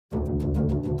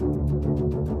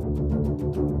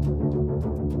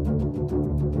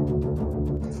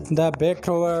The back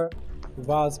rower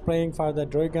was playing for the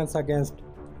Dragons against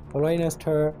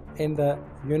Leinster in the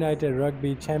United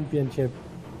Rugby Championship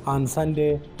on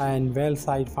Sunday, and Wales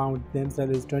side found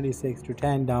themselves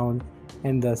 26-10 down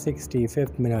in the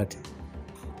 65th minute.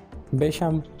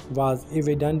 Basham was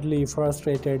evidently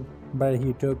frustrated, but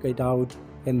he took it out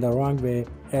in the wrong way,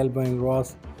 elbowing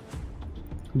Ross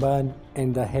Byrne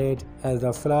in the head as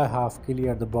the fly half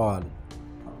cleared the ball.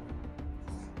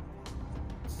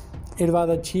 It was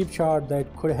a cheap shot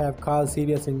that could have caused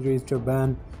serious injuries to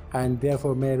Byrne and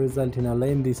therefore may result in a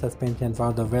lengthy suspension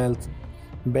for the Wales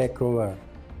back rower.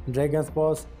 Dragons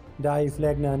boss Dai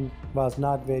Flegnan was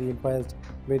not very impressed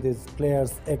with his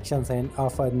players' actions and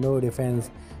offered no defense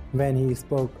when he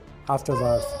spoke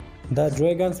afterwards. The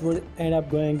Dragons would end up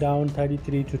going down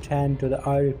 33-10 to the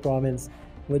Irish province,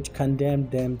 which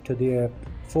condemned them to their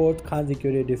fourth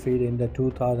consecutive defeat in the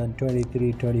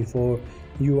 2023-24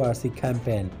 URC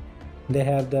campaign. They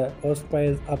have the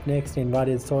Ospreys up next in what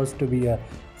is thought to be a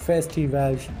festive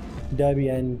Welsh derby,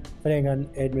 and Flegnan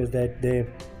admits that they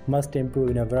must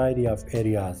improve in a variety of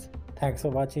areas. Thanks for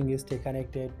watching. Stay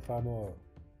connected for more.